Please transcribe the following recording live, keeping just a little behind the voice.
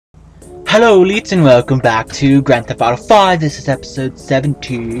Hello elites and welcome back to Grand Theft Auto 5. This is episode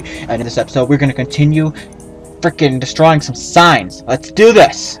 70, and in this episode we're gonna continue freaking destroying some signs. Let's do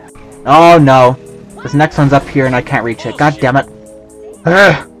this! Oh no, this next one's up here and I can't reach it. God damn it.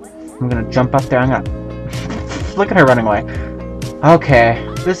 Ugh. I'm gonna jump up there. I'm gonna look at her running away. Okay,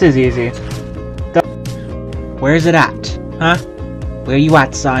 this is easy. Where is it at? Huh? Where you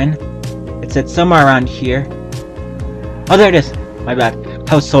at, sign? It said somewhere around here. Oh, there it is. My bad.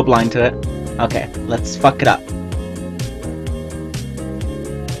 I was so blind to it. Okay, let's fuck it up.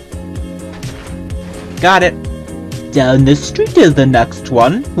 Got it. Down the street is the next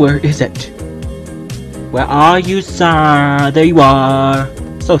one. Where is it? Where are you, sir? There you are.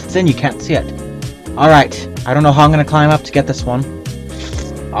 So thin you can't see it. Alright, I don't know how I'm gonna climb up to get this one.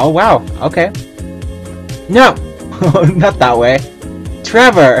 Oh wow, okay. No! Not that way.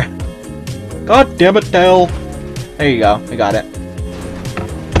 Trevor! God damn it, Dale! There you go, we got it.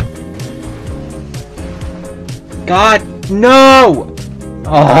 God, no!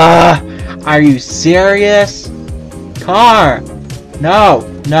 Are you serious? Car! No,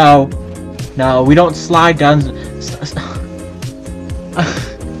 no, no, we don't slide down.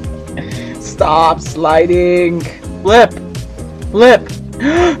 Stop sliding! Flip! Flip!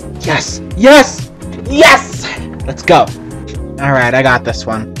 Yes! Yes! Yes! Let's go. Alright, I got this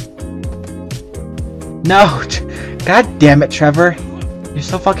one. No! God damn it, Trevor. You're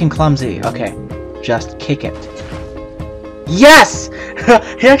so fucking clumsy. Okay, just kick it. Yes!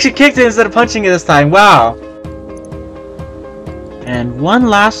 He actually kicked it instead of punching it this time. Wow. And one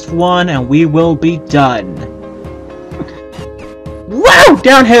last one and we will be done. Woo!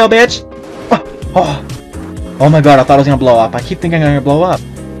 Downhill, bitch! Oh my god, I thought it was gonna blow up. I keep thinking I'm gonna blow up.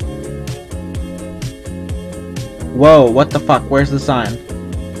 Whoa, what the fuck? Where's the sign?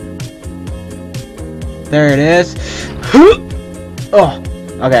 There it is. Oh,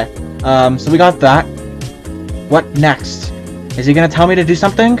 okay. So we got that. What next? Is he gonna tell me to do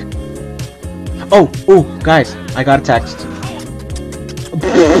something? Oh, guys, I got a text.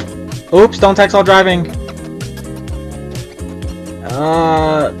 Oops, don't text while driving.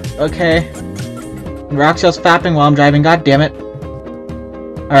 Okay. Roxelle's fapping while I'm driving, god damn it.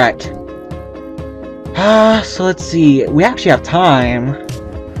 Alright. So let's see. We actually have time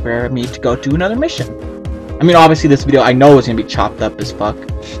for me to go do another mission. I mean, obviously this video I know is gonna be chopped up as fuck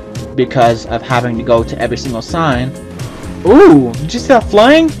because of having to go to every single sign. Ooh, did you see that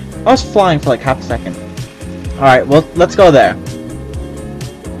flying? I was flying for like half a second. Alright, well, let's go there.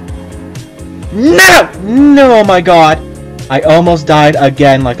 No! No, oh my god! I almost died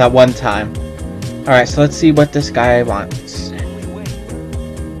again like that one time. Alright, so let's see what this guy wants.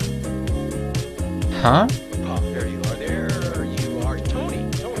 Huh? Oh, there you are. There you are. Tony,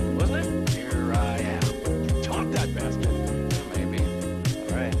 wasn't it? Here I am. You talk that bastard. Maybe.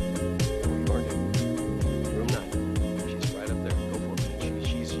 Alright. Where you are now? Room 9. She's right up there. Go for it.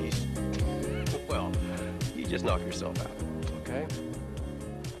 She's well, you just knock yourself out. Okay?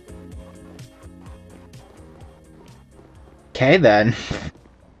 Okay then.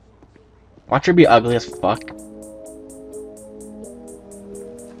 Watch her be ugly as fuck.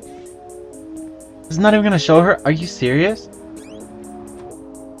 It's not even gonna show her? Are you serious?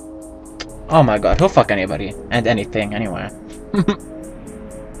 Oh my god, he'll fuck anybody. And anything, anyway.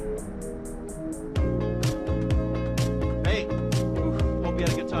 Hey! Ooh, hope you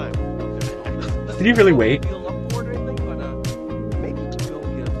had a good time. Did he really wait? Feel up for it or anything, but maybe we'll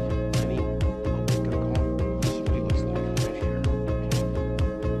give Lenny a call. See what he looks like right here.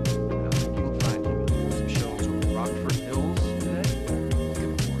 You can find him doing some shows over Rockford Hills today.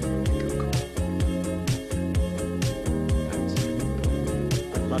 Give him a call.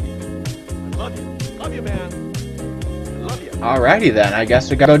 I love you. Love you, man. I love you. Alrighty then, I guess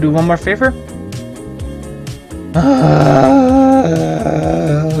we gotta do one more favor.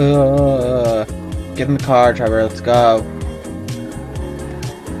 Get in the car, Trevor, let's go.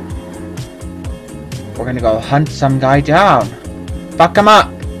 We're gonna go hunt some guy down. Fuck him up!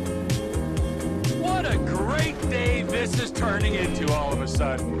 What a great day this is turning into all of a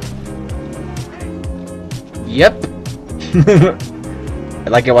sudden. Yep.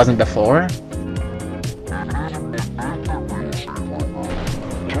 Like it wasn't before.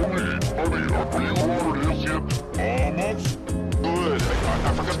 Good.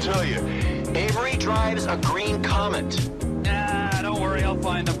 I forgot to tell you. Avery drives a green Comet. Nah, don't worry, I'll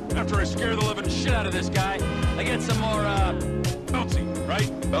find them. After I scare the living shit out of this guy, I get some more, bouncy,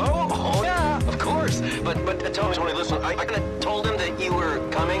 right? Oh yeah, of course. But Tony, when he listened, I could have told him that you were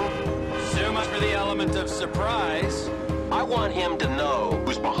coming. So much for the element of surprise. I want him to know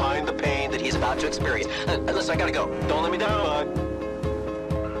who's behind the pain that he's about to experience. Listen, I gotta go. Don't let me down, bud.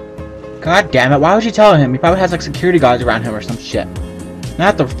 God damn it, why would you tell him? He probably has like security guards around him or some shit. Now I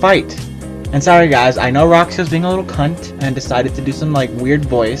have to fight. And sorry guys, I know Roxy was being a little cunt and decided to do some like weird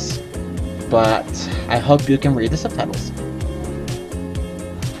voice, but I hope you can read the subtitles.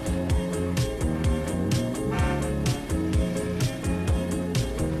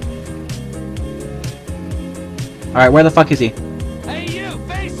 Alright, where the fuck is he? Hey you,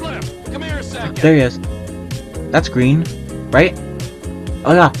 facelift! Come here a second. There he is. That's green, right?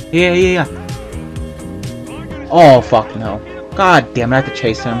 Oh yeah, yeah. Oh fuck no. God damn it, I have to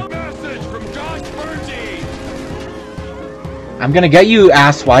chase him. Message from Josh Bertie. I'm gonna get you,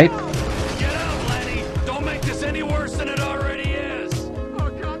 asswipe. Get out, Lenny! Don't make this any worse than it already is!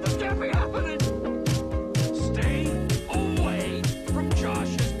 Oh god, this can't be happening! Stay away from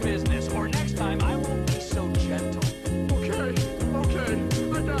Josh's business, or next time I won't be so gentle. Okay,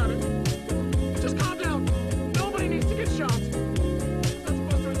 I got it. Just calm down. Nobody needs to get shot. That's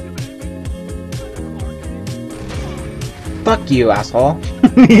supposed to intimidate me. Fuck you, asshole.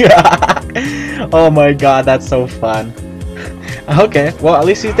 Yeah. Oh my god, that's so fun. Okay, well at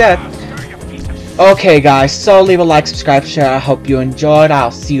least he's dead. Okay guys, so leave a like, subscribe, share. I hope you enjoyed.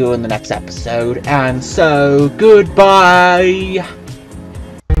 I'll see you in the next episode. And so, goodbye.